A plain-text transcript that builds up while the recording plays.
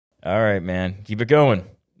All right, man. Keep it going.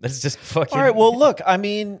 Let's just fucking. All right. Well, look. I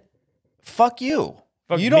mean, fuck you.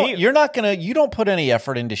 Fuck you don't. me? You're not gonna. You don't put any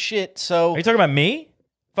effort into shit. So Are you talking about me?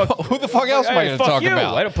 Fuck, Who the fuck else am I going to fuck talk you.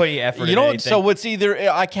 about? I don't put any effort you in don't. anything. So it's either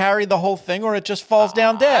I carry the whole thing or it just falls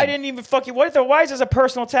down dead. I didn't even fucking. Why is this a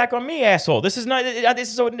personal attack on me, asshole? This is not.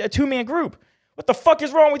 This is a two-man group. What the fuck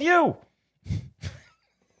is wrong with you?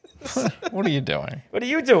 What are you doing? What are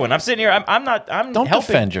you doing? I'm sitting here. I'm not. Don't helping.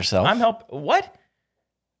 defend yourself. I'm What?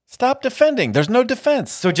 Stop defending. There's no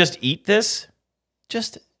defense. So just eat this?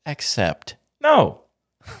 Just accept. No.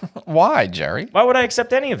 Why, Jerry? Why would I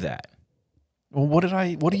accept any of that? Well,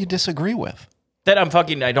 what do you disagree with? That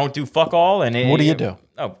I don't do fuck all. And What do you do?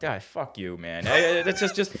 Oh, God, fuck you, man. That's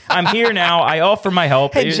just. I'm here now. I offer my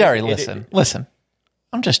help. Hey, Jerry, listen.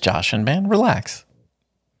 I'm just joshing, man. Relax.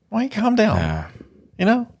 Why don't you calm down? You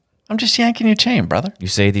know, I'm just yanking your chain, brother. You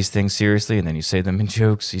say these things seriously, and then you say them in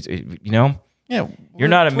jokes. You know. Yeah, You're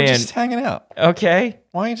not a we're man. just hanging out. Okay.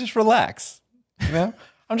 Why don't you just relax? You know,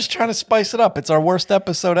 I'm just trying to spice it up. It's our worst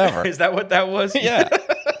episode ever. Is that what that was? Yeah.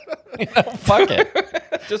 You know, fuck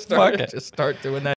it. Just Fuck it. Just start doing that.